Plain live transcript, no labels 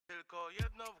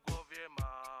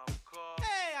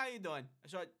Hey, how you doing?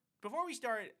 So before we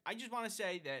start, I just want to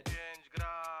say that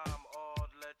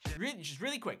just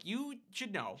really quick, you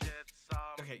should know.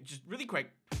 Okay, just really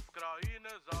quick.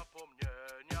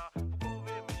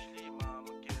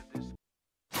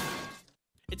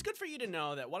 It's good for you to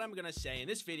know that what I'm going to say in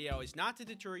this video is not to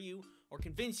deter you or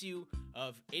convince you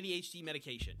of ADHD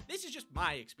medication. This is just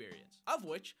my experience, of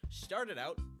which started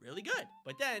out really good,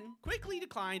 but then quickly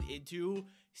declined into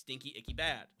stinky, icky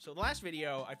bad. So the last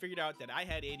video, I figured out that I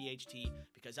had ADHD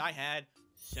because I had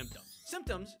symptoms.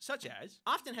 Symptoms such as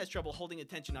often has trouble holding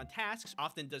attention on tasks,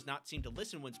 often does not seem to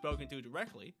listen when spoken to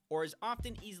directly, or is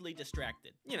often easily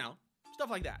distracted. You know, stuff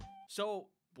like that. So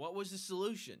what was the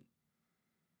solution?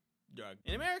 Drug.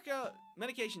 In America,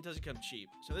 medication doesn't come cheap,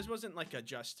 so this wasn't like a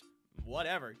just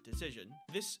whatever decision.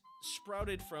 This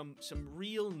sprouted from some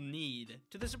real need.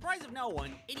 To the surprise of no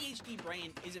one, ADHD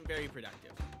brain isn't very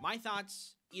productive. My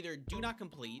thoughts either do not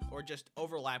complete or just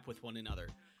overlap with one another,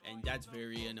 and that's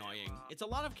very annoying. It's a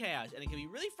lot of chaos, and it can be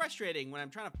really frustrating when I'm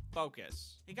trying to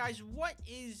focus. Hey guys, what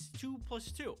is 2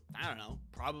 plus 2? I don't know,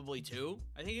 probably 2?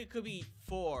 I think it could be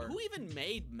 4. Who even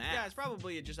made math? Yeah, it's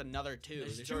probably just another 2.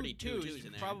 There's already 2's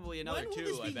in there. Probably another 2, I bet. When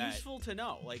will this be useful to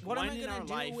know? Like, what am I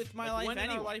gonna do with my life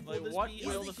anyway? Like, what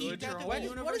will the future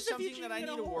hold? What is something that I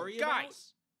need to worry about?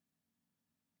 Guys!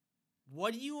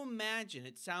 What do you imagine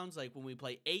it sounds like when we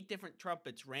play 8 different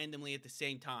trumpets randomly at the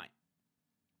same time?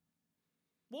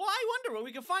 Well, I wonder what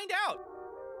we can find out.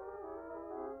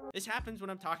 This happens when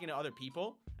I'm talking to other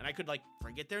people, and I could, like,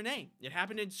 forget their name. It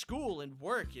happened in school and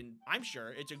work, and I'm sure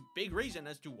it's a big reason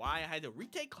as to why I had to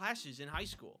retake classes in high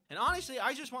school. And honestly,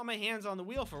 I just want my hands on the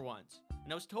wheel for once.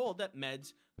 And I was told that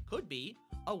meds could be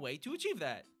a way to achieve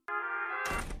that.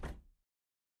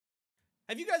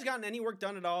 Have you guys gotten any work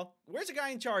done at all? Where's the guy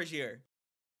in charge here?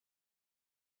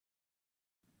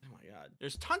 Oh my god.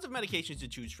 There's tons of medications to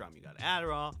choose from. You got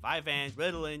Adderall, Vyvanse,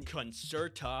 Ritalin,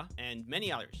 Concerta, and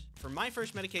many others. For my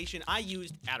first medication, I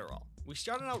used Adderall. We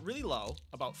started out really low,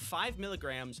 about 5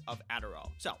 milligrams of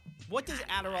Adderall. So, what does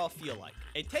Adderall feel like?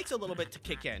 It takes a little bit to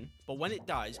kick in, but when it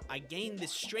does, I gain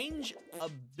this strange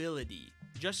ability.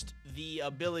 Just the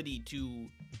ability to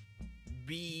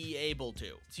be able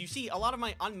to. So you see, a lot of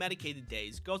my unmedicated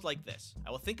days goes like this. I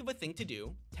will think of a thing to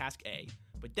do, task A,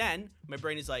 but then my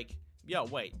brain is like, yo,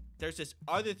 wait, there's this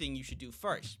other thing you should do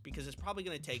first because it's probably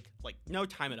gonna take like no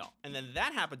time at all. And then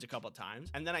that happens a couple of times,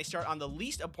 and then I start on the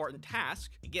least important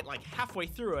task, get like halfway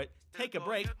through it, take a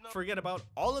break, forget about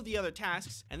all of the other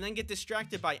tasks, and then get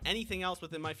distracted by anything else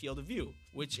within my field of view,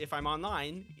 which if I'm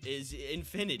online is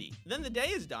infinity. Then the day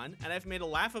is done, and I've made a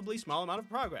laughably small amount of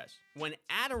progress. When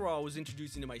Adderall was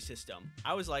introduced into my system,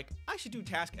 I was like, I should do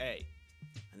task A.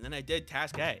 And then I did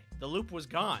task A. The loop was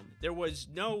gone. There was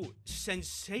no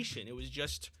sensation. It was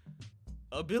just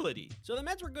ability. So the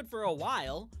meds were good for a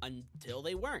while until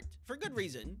they weren't. For good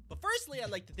reason. But firstly,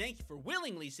 I'd like to thank you for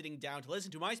willingly sitting down to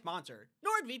listen to my sponsor,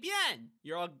 NordVPN.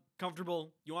 You're all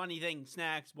comfortable? You want anything?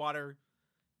 Snacks? Water?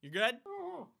 You're good?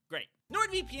 Great.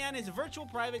 NordVPN is a virtual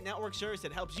private network service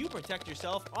that helps you protect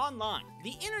yourself online.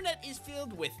 The internet is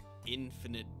filled with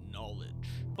infinite knowledge,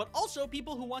 but also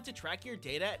people who want to track your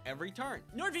data at every turn.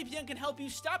 NordVPN can help you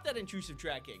stop that intrusive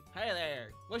tracking. Hey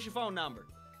there, what's your phone number?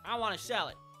 I want to sell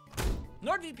it.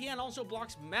 NordVPN also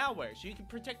blocks malware so you can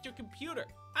protect your computer.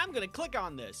 I'm gonna click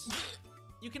on this.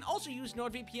 You can also use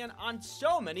NordVPN on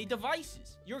so many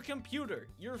devices. Your computer,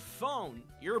 your phone,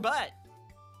 your butt.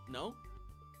 No?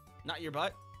 Not your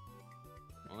butt?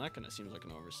 Well, that kind of seems like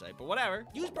an oversight, but whatever.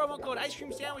 Use promo code Ice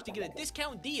Cream Sandwich to get a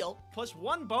discount deal, plus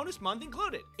 1 bonus month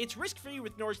included. It's risk-free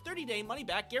with Nord's 30-day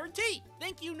money-back guarantee.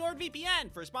 Thank you,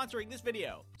 NordVPN, for sponsoring this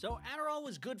video. So Adderall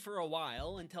was good for a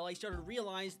while until I started to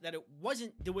realize that it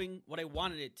wasn't doing what I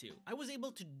wanted it to. I was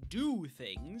able to do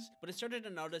things, but I started to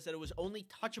notice that it was only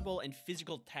touchable and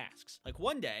physical tasks. Like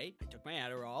one day, I took my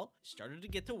Adderall, started to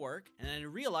get to work, and then I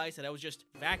realized that I was just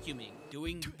vacuuming,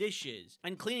 doing dishes,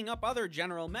 and cleaning up other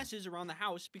general messes around the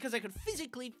house because I could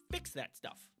physically fix that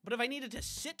stuff. But if I needed to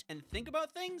sit and think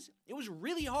about things, it was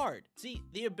really hard. See,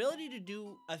 the ability to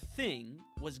do a thing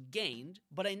was gained,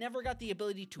 but I never got the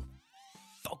ability to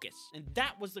focus. And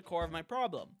that was the core of my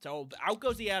problem. So out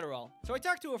goes the Adderall. So I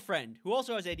talked to a friend who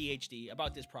also has ADHD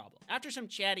about this problem. After some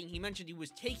chatting, he mentioned he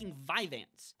was taking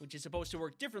Vyvanse, which is supposed to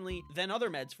work differently than other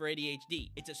meds for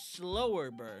ADHD. It's a slower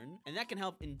burn, and that can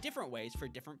help in different ways for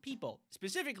different people.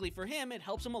 Specifically for him, it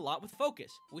helps him a lot with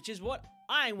focus, which is what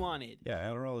I wanted. Yeah,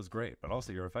 Adderall is great, but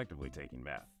also you're effectively taking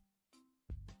meth.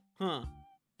 Huh.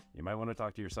 You might want to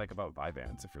talk to your psych about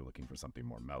Vyvanse if you're looking for something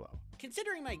more mellow.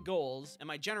 Considering my goals and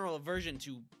my general aversion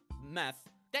to meth,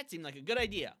 that seemed like a good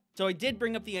idea. So I did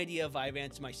bring up the idea of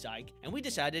Vyvanse to my psych, and we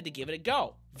decided to give it a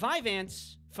go.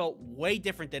 Vyvanse felt way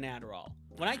different than Adderall.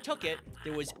 When I took it,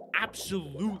 there was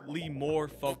absolutely more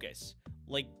focus.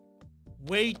 Like,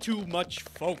 way too much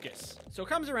focus. So it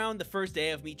comes around the first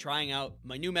day of me trying out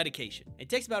my new medication. It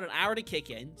takes about an hour to kick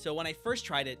in, so when I first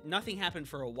tried it, nothing happened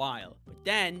for a while. But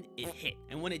then it hit.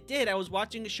 And when it did, I was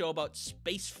watching a show about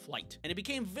space flight, and it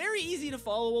became very easy to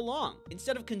follow along.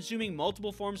 Instead of consuming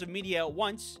multiple forms of media at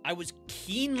once, I was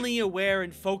keenly aware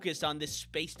and focused on this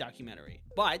space documentary.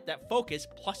 But that focus,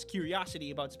 plus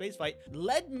curiosity about spaceflight,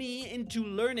 led me into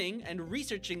learning and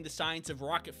researching the science of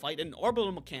rocket flight and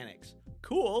orbital mechanics.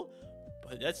 Cool.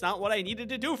 But that's not what I needed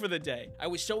to do for the day. I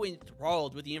was so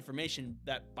enthralled with the information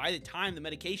that by the time the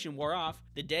medication wore off,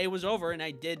 the day was over and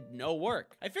I did no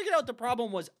work. I figured out the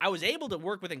problem was I was able to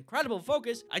work with incredible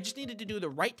focus. I just needed to do the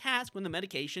right task when the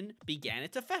medication began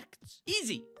its effects.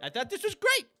 Easy. I thought this was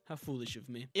great. How foolish of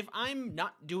me. If I'm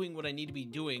not doing what I need to be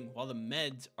doing while the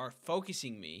meds are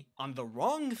focusing me on the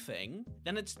wrong thing,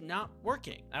 then it's not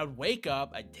working. I would wake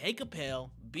up, I'd take a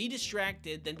pill, be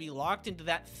distracted, then be locked into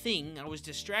that thing I was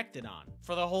distracted on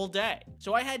for the whole day.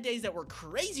 So I had days that were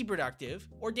crazy productive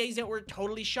or days that were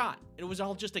totally shot. It was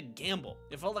all just a gamble.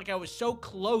 It felt like I was so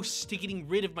close to getting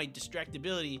rid of my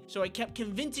distractibility, so I kept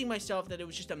convincing myself that it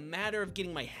was just a matter of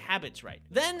getting my habits right.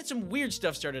 Then some weird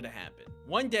stuff started to happen.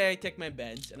 One day I take my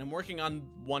meds and I'm working on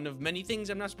one of many things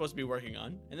I'm not supposed to be working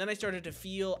on, and then I started to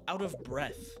feel out of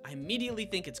breath. I immediately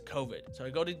think it's COVID, so I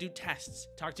go to do tests,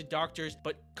 talk to doctors,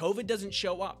 but COVID doesn't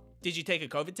show up. Did you take a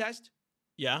COVID test?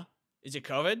 Yeah. Is it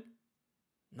COVID?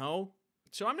 No.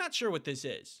 So I'm not sure what this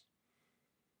is.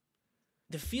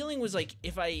 The feeling was like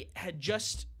if I had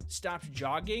just stopped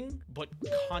jogging, but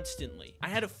constantly. I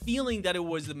had a feeling that it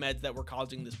was the meds that were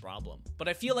causing this problem. But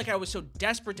I feel like I was so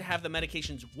desperate to have the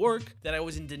medications work that I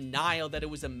was in denial that it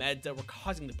was the meds that were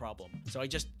causing the problem. So I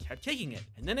just kept taking it.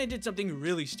 And then I did something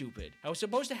really stupid. I was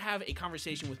supposed to have a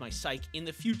conversation with my psych in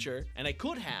the future, and I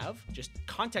could have just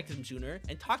contacted him sooner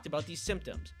and talked about these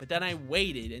symptoms. But then I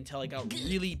waited until I got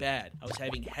really bad. I was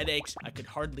having headaches. I could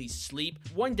hardly sleep.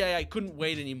 One day I couldn't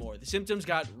wait anymore. The symptoms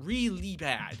got really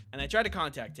bad, and I tried to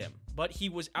contact him, but he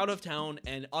was out of town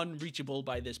and unreachable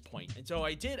by this point. And so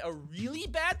I did a really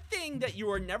bad thing that you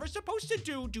are never supposed to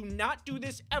do. Do not do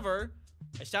this ever.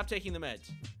 I stopped taking the meds.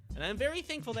 And I'm very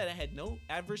thankful that I had no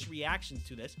adverse reactions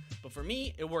to this, but for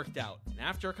me, it worked out. And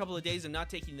after a couple of days of not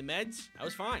taking the meds, I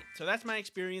was fine. So that's my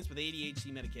experience with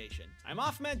ADHD medication. I'm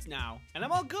off meds now, and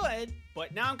I'm all good,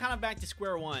 but now I'm kind of back to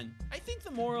square one. I think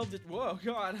the moral of this, whoa,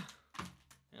 God.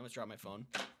 I almost dropped my phone.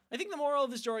 I think the moral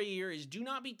of the story here is do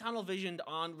not be tunnel visioned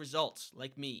on results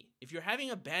like me. If you're having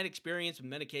a bad experience with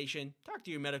medication, talk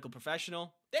to your medical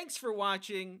professional. Thanks for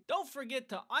watching. Don't forget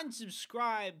to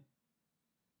unsubscribe.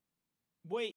 Wait.